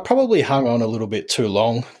 so I probably hung on a little bit too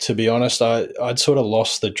long, to be honest. I'd sort of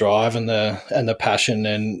lost the drive and the passion,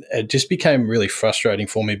 and it just became really frustrating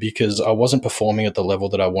for me because I wasn't performing at the level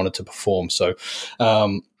that I wanted to perform. So,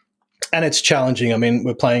 and it's challenging. I mean,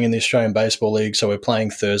 we're playing in the Australian Baseball League, so we're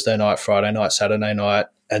playing Thursday night, Friday night, Saturday night,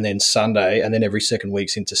 and then Sunday, and then every second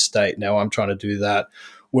week's interstate. Now I'm trying to do that,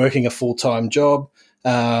 working a full-time job.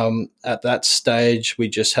 At that stage, we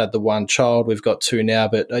just had the one child. We've got two now,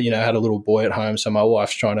 but had a little boy at home. So my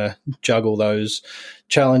wife's trying to juggle those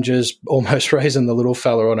challenges, almost raising the little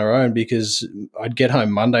fella on her own, because I'd get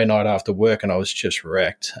home Monday night after work and I was just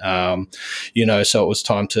wrecked. So it was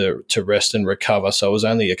time to rest and recover. So it was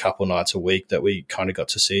only a couple of nights a week that we kind of got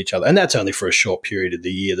to see each other, and that's only for a short period of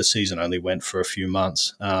the year. The season only went for a few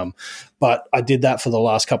months, but I did that for the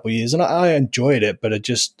last couple of years, and I enjoyed it. But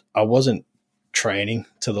I wasn't training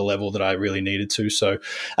to the level that I really needed to. So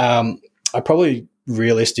I probably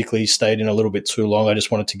realistically stayed in a little bit too long. I just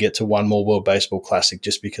wanted to get to one more World Baseball Classic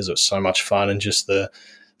just because it was so much fun, and just the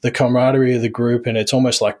camaraderie of the group. And it's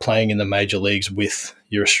almost like playing in the major leagues with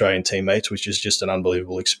your Australian teammates, which is just an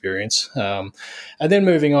unbelievable experience. And then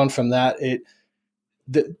moving on from that,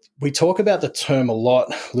 we talk about the term a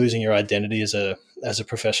lot, losing your identity as a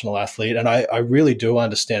professional athlete, and I really do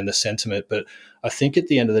understand the sentiment, but I think at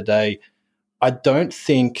the end of the day, I don't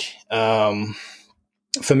think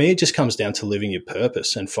for me it just comes down to living your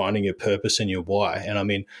purpose and finding your purpose and your why. And I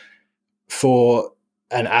mean, for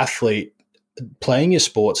an athlete, playing your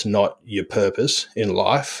sport's not your purpose in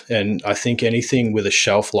life, and I think anything with a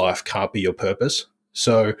shelf life can't be your purpose.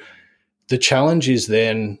 So the challenge is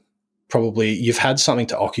then probably you've had something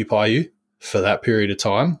to occupy you for that period of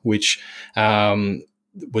time, which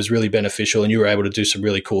was really beneficial, and you were able to do some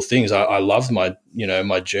really cool things. I loved my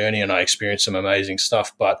journey, and I experienced some amazing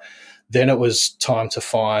stuff, but then it was time to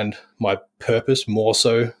find my purpose more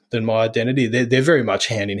so than my identity. They're very much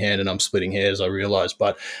hand in hand, and I'm splitting hairs, I realize.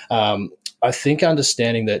 But I think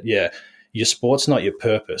understanding that, your sport's not your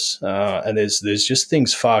purpose, and there's just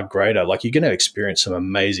things far greater. Like, you're going to experience some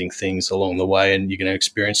amazing things along the way, and you're going to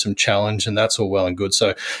experience some challenge, and that's all well and good.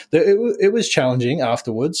 So it was challenging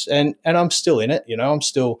afterwards, and I'm still in it. I'm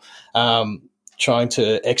still trying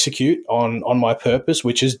to execute on my purpose,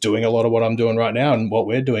 which is doing a lot of what I'm doing right now and what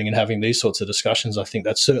we're doing and having these sorts of discussions. I think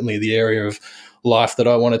that's certainly the area of life that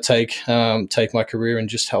I want to take my career and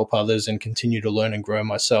just help others and continue to learn and grow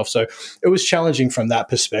myself. So it was challenging from that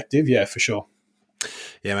perspective. Yeah, for sure.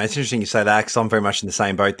 Yeah, man, it's interesting you say that, because I'm very much in the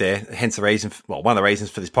same boat there. Hence the reason, one of the reasons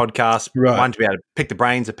for this podcast, right. One, to be able to pick the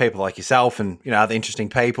brains of people like yourself and, other interesting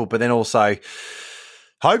people, but then also,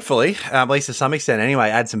 hopefully, at least to some extent anyway,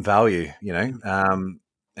 add some value,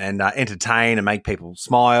 and entertain and make people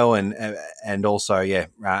smile and also,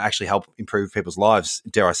 actually help improve people's lives,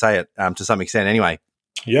 dare I say it, to some extent anyway.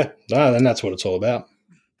 Yeah, no, and that's what it's all about.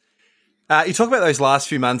 You talk about those last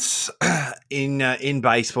few months in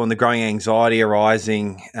baseball and the growing anxiety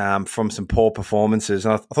arising from some poor performances.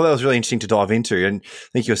 And I thought that was really interesting to dive into. And I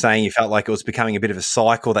think you were saying you felt like it was becoming a bit of a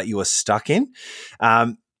cycle that you were stuck in.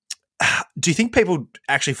 Do you think people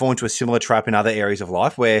actually fall into a similar trap in other areas of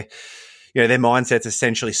life where, their mindset's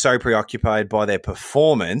essentially so preoccupied by their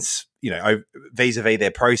performance, vis-a-vis their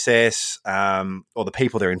process or the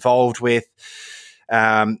people they're involved with,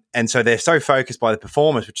 and so they're so focused by the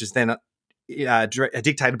performance, which is then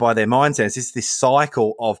dictated by their mindset. It's this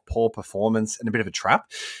cycle of poor performance and a bit of a trap.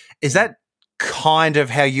 Is that kind of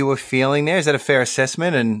how you were feeling there? Is that a fair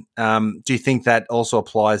assessment? And do you think that also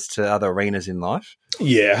applies to other arenas in life?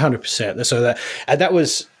 Yeah, 100%.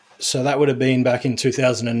 So that would have been back in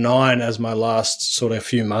 2009 as my last sort of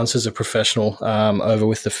few months as a professional over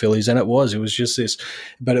with the Phillies. And it was just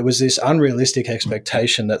this unrealistic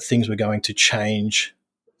expectation that things were going to change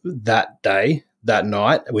that day, that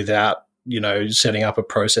night, without, setting up a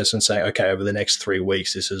process and saying, okay, over the next 3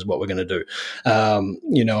 weeks, this is what we're going to do.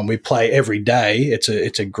 And we play every day. It's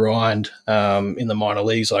a grind in the minor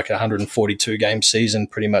leagues, like a 142 game season,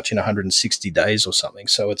 pretty much in 160 days or something.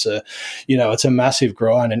 So it's a massive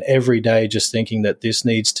grind, and every day just thinking that this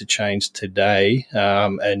needs to change today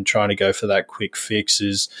and trying to go for that quick fix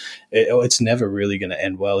it's never really going to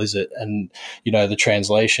end well, is it? And, the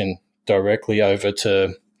translation directly over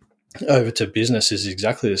to business is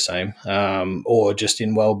exactly the same, or just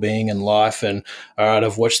in well-being and life. And all right,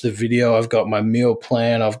 I've watched the video, I've got my meal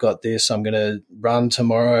plan, I've got this, I'm going to run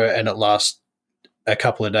tomorrow, and it lasts a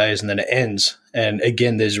couple of days and then it ends. And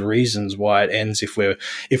again, there's reasons why it ends if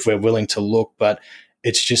we're willing to look, but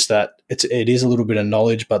it's just that it is a little bit of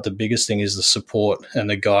knowledge, but the biggest thing is the support and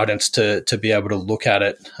the guidance to be able to look at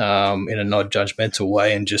it in a non-judgmental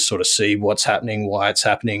way and just sort of see what's happening, why it's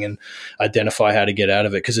happening, and identify how to get out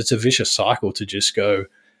of it. Because it's a vicious cycle to just go,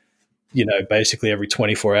 basically every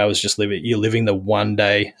 24 hours, just live it. You're living the one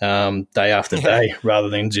day, day after day, rather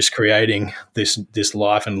than just creating this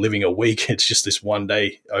life and living a week. It's just this one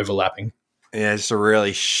day overlapping. Yeah, it's a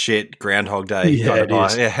really shit Groundhog Day. Yeah, it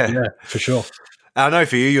is. Yeah, for sure. I know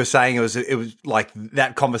for you, you were saying it was like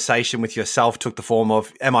that conversation with yourself took the form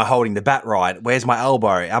of, am I holding the bat right? Where's my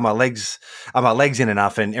elbow? Are my legs in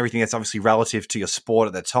enough? And everything that's obviously relative to your sport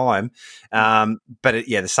at the time. But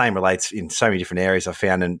the same relates in so many different areas I've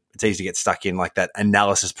found, and it's easy to get stuck in like that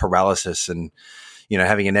analysis paralysis and,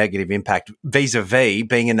 having a negative impact vis-a-vis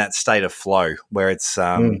being in that state of flow where it's,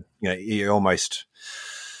 you're almost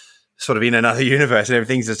sort of in another universe and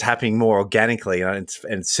everything's just happening more organically, and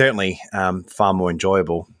it's certainly far more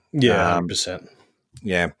enjoyable. Yeah, 100%.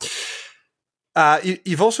 Yeah.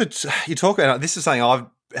 You've also you talk about, this is something I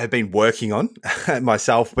have been working on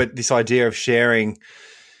myself, but this idea of sharing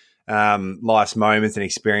life's moments and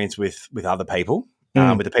experience with other people,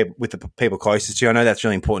 with the people closest to you. I know that's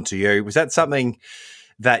really important to you. Was that something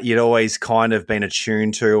that you'd always kind of been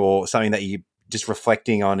attuned to, or something that you just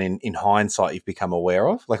reflecting on in hindsight you've become aware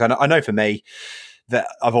of? Like I know for me that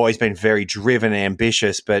I've always been very driven and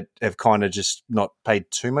ambitious, but have kind of just not paid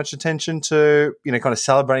too much attention to, kind of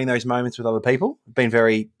celebrating those moments with other people. Been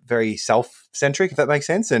very, very self-centric, if that makes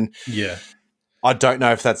sense. And yeah, I don't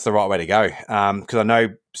know if that's the right way to go, because I know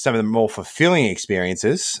some of the more fulfilling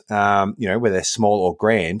experiences, where they're small or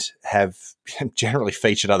grand, have generally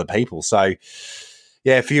featured other people. So,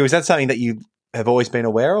 yeah, for you, is that something that you have always been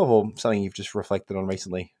aware of, or something you've just reflected on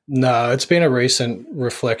recently? No, it's been a recent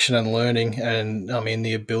reflection and learning, and I mean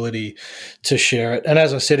the ability to share it. And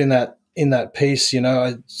as I said in that piece,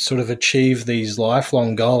 I sort of achieve these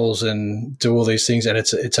lifelong goals and do all these things, and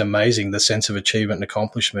it's amazing. The sense of achievement and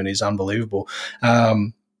accomplishment is unbelievable.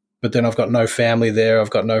 But then I've got no family there,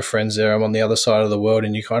 I've got no friends there. I'm on the other side of the world,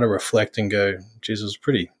 and you kind of reflect and go, "Jesus,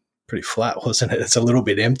 pretty flat, wasn't it? It's a little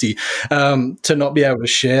bit empty." To not be able to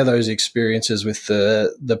share those experiences with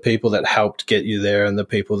the people that helped get you there and the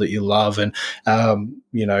people that you love, and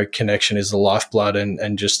connection is the lifeblood,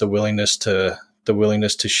 and just the willingness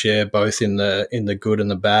to share both in the good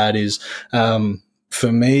and the bad is for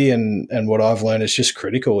me and what I've learned is just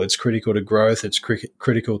critical. It's critical to growth. It's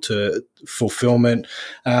critical to fulfillment,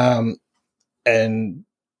 and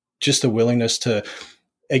just the willingness to.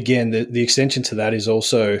 Again, the extension to that is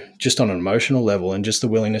also just on an emotional level, and just the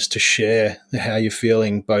willingness to share how you're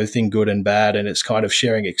feeling, both in good and bad. And it's kind of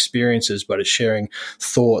sharing experiences, but it's sharing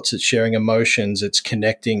thoughts, it's sharing emotions, it's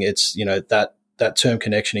connecting. It's, that term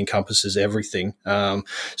connection encompasses everything.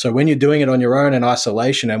 So when you're doing it on your own in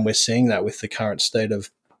isolation, and we're seeing that with the current state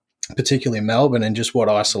of particularly Melbourne and just what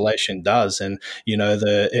isolation does, and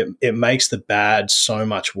it makes the bad so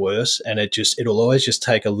much worse, and it'll always just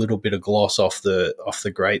take a little bit of gloss off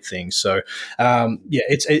the great things. So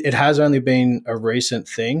it has only been a recent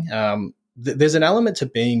thing. There's an element to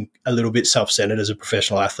being a little bit self-centered as a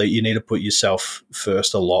professional athlete. You need to put yourself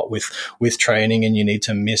first a lot with training, and you need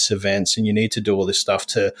to miss events, and you need to do all this stuff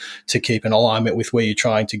to keep in alignment with where you're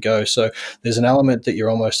trying to go. So there's an element that you're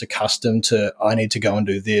almost accustomed to. I need to go and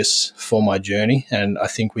do this for my journey. And I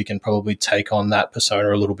think we can probably take on that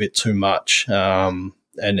persona a little bit too much, and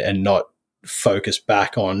not focus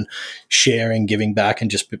back on sharing, giving back, and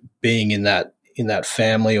just being in that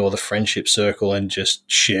family or the friendship circle, and just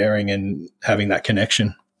sharing and having that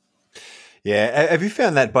connection. Yeah. Have you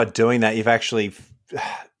found that by doing that, you've actually,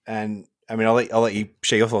 and I mean, I'll let you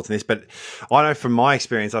share your thoughts on this, but I know from my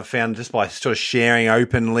experience, I've found just by sort of sharing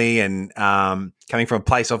openly and coming from a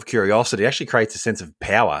place of curiosity, it actually creates a sense of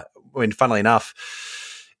power. When, funnily enough,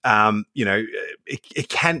 it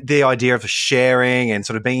can, the idea of sharing and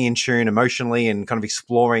sort of being in tune emotionally and kind of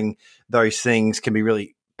exploring those things can be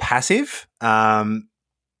really passive,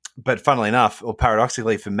 but funnily enough, or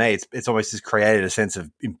paradoxically for me, it's almost just created a sense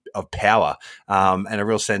of power and a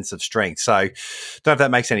real sense of strength. So, don't know if that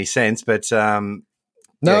makes any sense, but can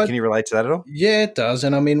you relate to that at all? Yeah, it does.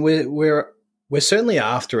 And I mean, we're certainly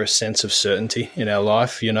after a sense of certainty in our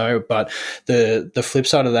life, but the flip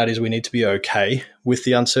side of that is we need to be okay with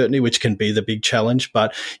the uncertainty, which can be the big challenge.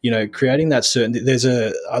 But, creating that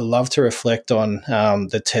certainty, I love to reflect on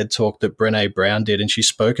the TED talk that Brené Brown did. And she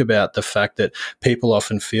spoke about the fact that people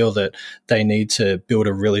often feel that they need to build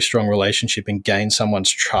a really strong relationship and gain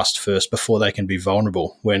someone's trust first before they can be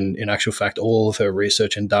vulnerable. When in actual fact, all of her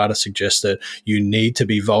research and data suggests that you need to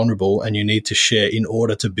be vulnerable and you need to share in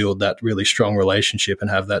order to build that really strong relationship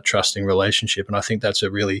and have that trusting relationship. And I think that's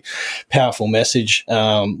a really powerful message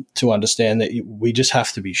to understand, that we just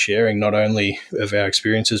have to be sharing not only of our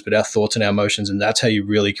experiences, but our thoughts and our emotions. And that's how you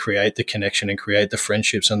really create the connection and create the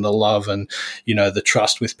friendships and the love and, the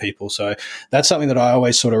trust with people. So that's something that I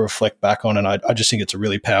always sort of reflect back on. And I just think it's a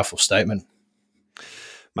really powerful statement.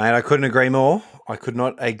 Mate, I couldn't agree more. I could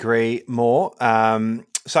not agree more.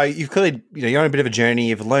 So you've clearly, you're on a bit of a journey.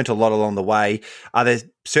 You've learned a lot along the way. Are there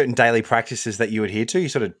certain daily practices that you adhere to? You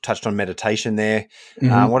sort of touched on meditation there.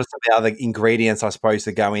 Mm-hmm. What are some of the other ingredients, I suppose,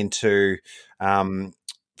 that go into, from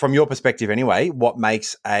your perspective anyway, what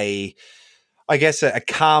makes a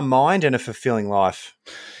calm mind and a fulfilling life?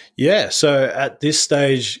 Yeah. So at this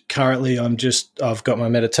stage, currently, I've got my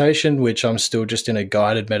meditation, which I'm still just in a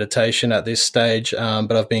guided meditation at this stage.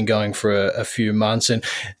 But I've been going for a few months, and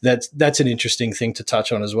that's an interesting thing to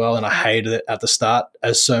touch on as well. And I hated it at the start,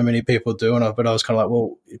 as so many people do. But I was kind of like,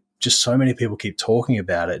 well, just so many people keep talking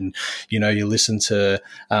about it. And, you listen to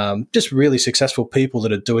just really successful people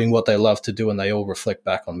that are doing what they love to do, and they all reflect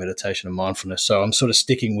back on meditation and mindfulness. So I'm sort of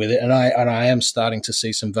sticking with it, and I am starting to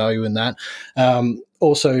see some value in that.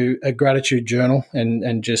 Also a gratitude journal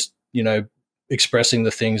and just, expressing the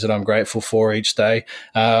things that I'm grateful for each day.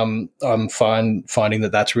 I'm finding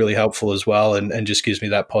that that's really helpful as well, and just gives me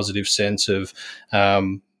that positive sense of,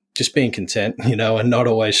 just being content, and not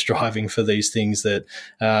always striving for these things that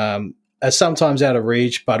are sometimes out of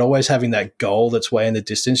reach, but always having that goal that's way in the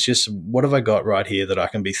distance. Just what have I got right here that I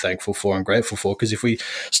can be thankful for and grateful for? Because if we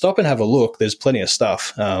stop and have a look, there's plenty of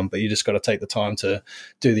stuff, but you just got to take the time to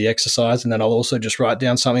do the exercise. And then I'll also just write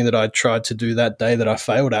down something that I tried to do that day that I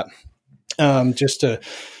failed at, just to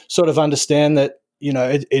sort of understand that,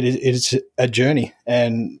 it's a journey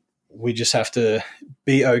and we just have to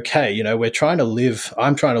be okay. I'm trying to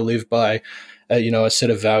live by a set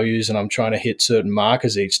of values, and I'm trying to hit certain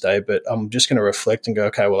markers each day, but I'm just going to reflect and go,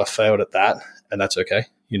 okay, well, I failed at that, and that's okay.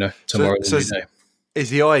 Tomorrow is a new day. Is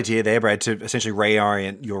the idea there, Brad, to essentially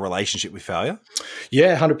reorient your relationship with failure?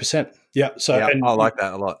 Yeah, 100%. Yeah. So I like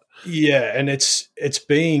that a lot. Yeah. And it's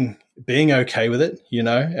being okay with it,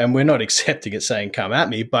 and we're not accepting it saying, come at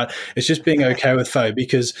me, but it's just being okay with failure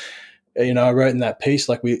because, I wrote in that piece,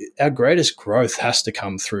 our greatest growth has to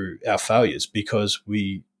come through our failures because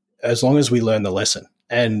as long as we learn the lesson.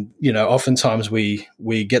 And, oftentimes we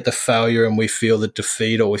get the failure and we feel the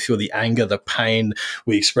defeat or we feel the anger, the pain.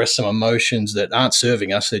 We express some emotions that aren't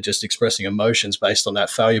serving us. They're just expressing emotions based on that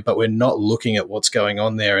failure, but we're not looking at what's going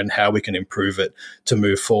on there and how we can improve it to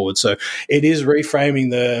move forward. So it is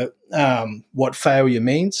reframing what failure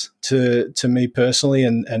means to me personally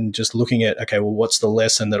and just looking at, okay, well, what's the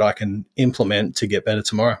lesson that I can implement to get better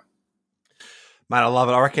tomorrow? Mate, I love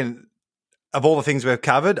it. I reckon of all the things we've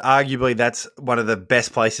covered, arguably that's one of the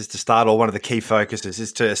best places to start, or one of the key focuses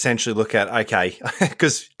is to essentially look at, okay,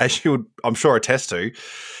 because as you would, I'm sure, attest to,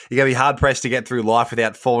 you're going to be hard-pressed to get through life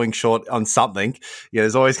without falling short on something.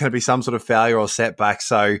 There's always going to be some sort of failure or setback.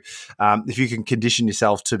 So if you can condition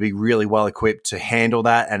yourself to be really well-equipped to handle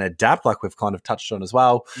that and adapt, like we've kind of touched on as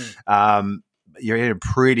well, you're in a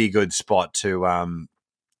pretty good spot to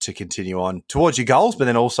continue on towards your goals, but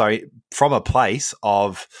then also from a place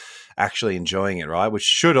of actually enjoying it, right? Which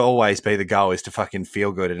should always be the goal, is to fucking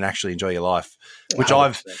feel good and actually enjoy your life, which 100%.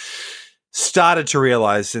 I've started to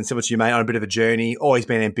realize since so much you made on a bit of a journey, always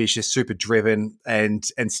been ambitious, super driven, and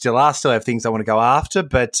still have things I want to go after.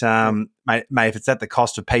 But mate, if it's at the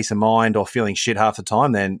cost of peace of mind or feeling shit half the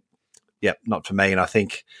time, then not for me. And I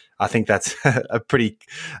think that's a pretty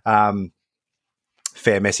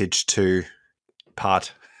fair message to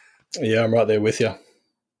part. Yeah, I'm right there with you.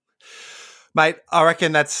 Mate, I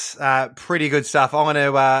reckon that's pretty good stuff. I want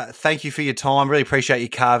to thank you for your time. Really appreciate you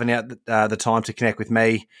carving out the time to connect with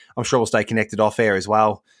me. I'm sure we'll stay connected off air as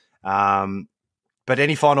well. But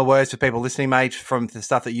any final words for people listening, mate, from the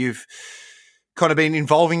stuff that you've kind of been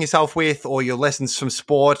involving yourself with, or your lessons from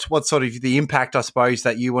sport? What sort of the impact, I suppose,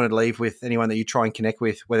 that you want to leave with anyone that you try and connect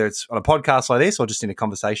with, whether it's on a podcast like this or just in a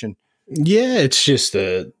conversation? Yeah, it's just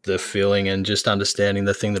the feeling and just understanding.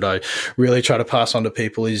 The thing that I really try to pass on to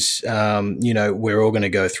people is, we're all going to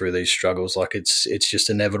go through these struggles. Like it's just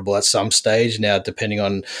inevitable at some stage. Now, depending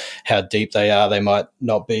on how deep they are, they might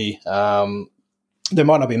not be. There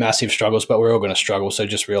might not be massive struggles, but we're all going to struggle. So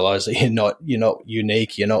just realize that you're not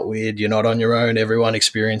unique, you're not weird, you're not on your own. Everyone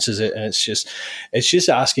experiences it, and it's just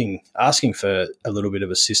asking for a little bit of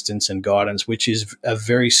assistance and guidance, which is a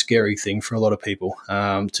very scary thing for a lot of people,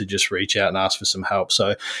 to just reach out and ask for some help.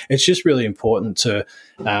 So it's just really important to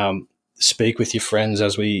speak with your friends,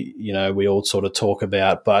 as we all sort of talk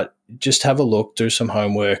about, but just have a look, do some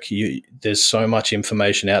homework. There's so much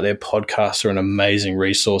information out there. Podcasts are an amazing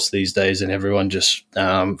resource these days, and everyone just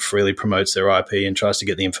freely promotes their IP and tries to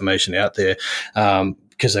get the information out there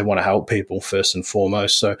because they want to help people first and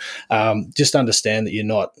foremost. So just understand that you're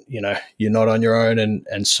not on your own,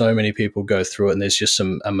 and so many people go through it, and there's just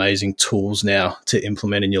some amazing tools now to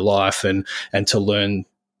implement in your life and to learn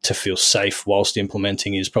to feel safe whilst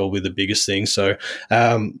implementing is probably the biggest thing. So,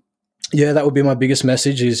 that would be my biggest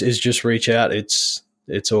message is just reach out. It's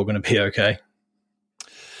all going to be okay.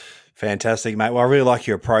 Fantastic, mate. Well, I really like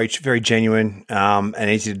your approach. Very genuine and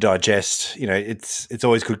easy to digest. It's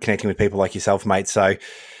always good connecting with people like yourself, mate. So,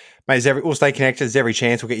 mate, we'll stay connected. There's every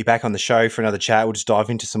chance we'll get you back on the show for another chat. We'll just dive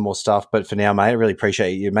into some more stuff. But for now, mate, I really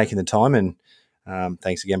appreciate you making the time, and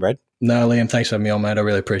thanks again, Brad. No, Liam, thanks for having me on, mate. I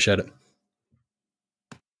really appreciate it.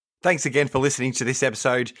 Thanks again for listening to this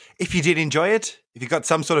episode. If you did enjoy it, if you got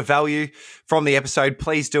some sort of value from the episode,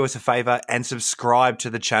 please do us a favor and subscribe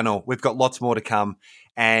to the channel. We've got lots more to come,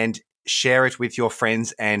 and share it with your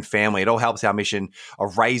friends and family. It all helps our mission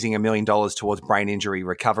of raising $1 million towards brain injury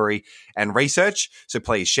recovery and research. So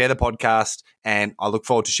please share the podcast, and I look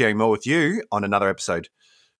forward to sharing more with you on another episode.